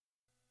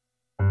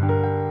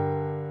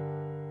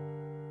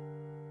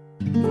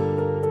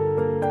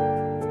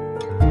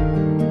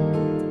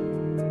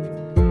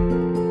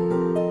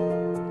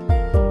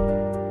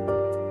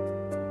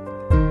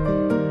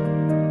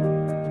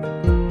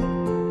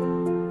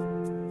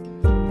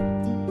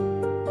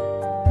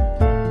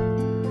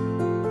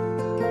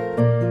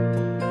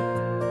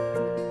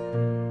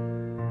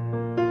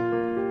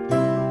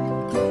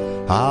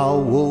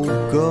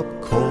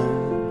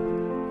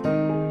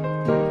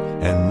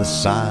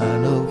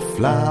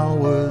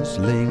flowers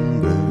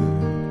linger.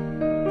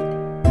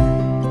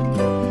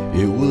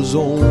 It was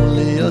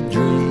only a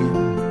dream,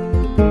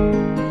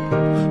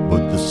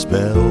 but the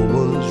spell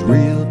was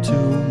real to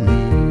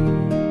me.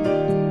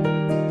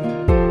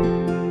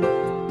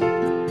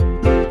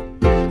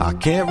 I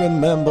can't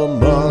remember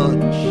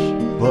much,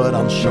 but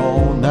I'm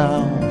sure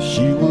now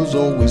she was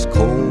always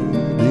cold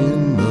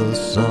in the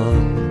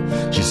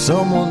sun. She's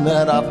someone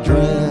that I've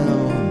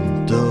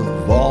dreamt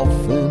of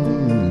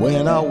often.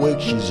 When I wake,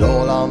 she's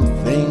all I'm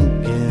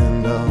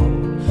thinking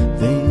of,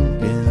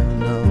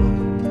 thinking of.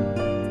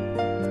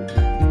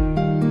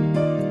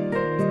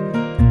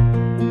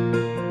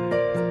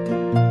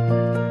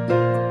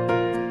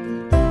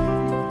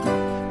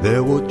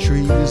 There were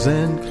trees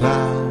and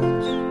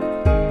clouds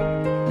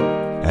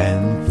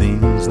and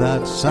things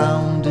that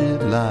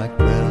sounded like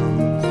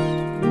bells.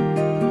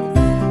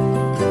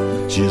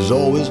 She's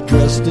always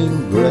dressed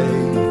in gray,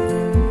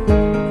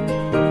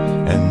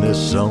 and there's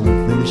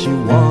something she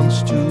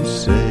wants to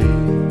say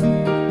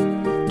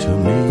to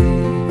me.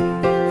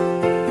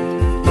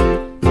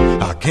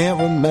 I can't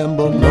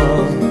remember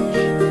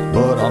much,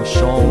 but I'm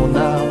sure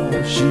now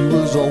she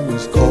was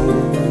always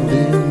cold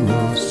in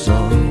the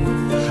sun.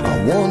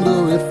 I wonder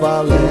if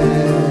I'll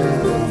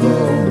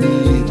ever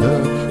meet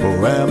her,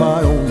 or am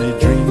I only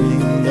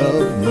dreaming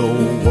of no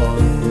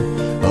one,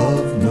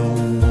 of no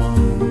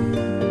one?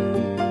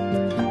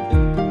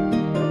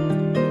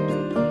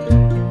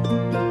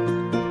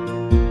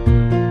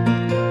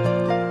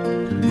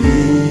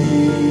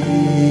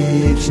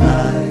 Each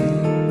night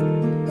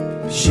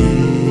she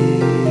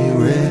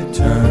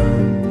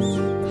returns.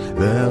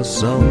 There's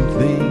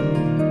something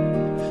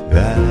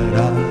that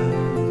I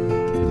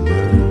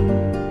learned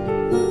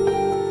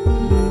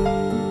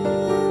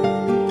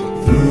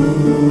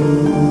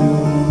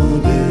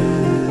through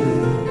this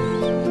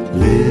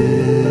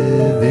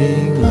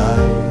living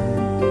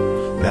light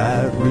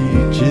that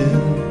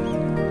reaches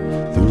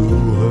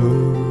through her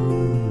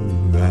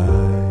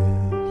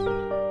eyes.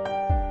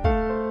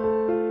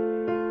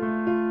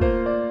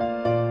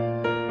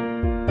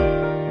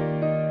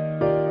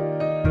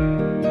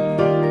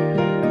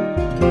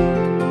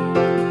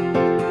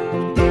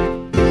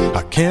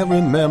 I can't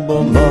remember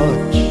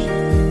much,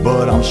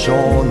 but I'm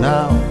sure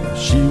now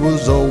she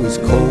was always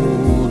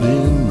cold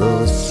in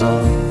the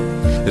sun.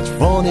 It's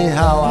funny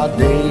how I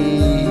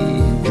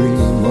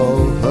daydream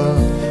of her,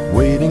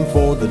 waiting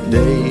for the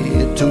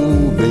day to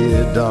be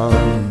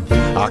done.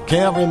 I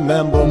can't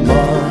remember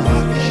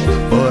much,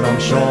 but I'm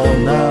sure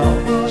now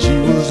she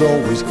was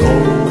always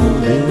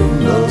cold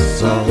in the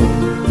sun.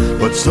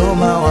 But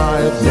somehow I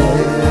have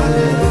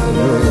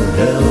never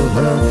held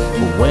her,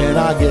 but when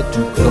I get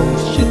too close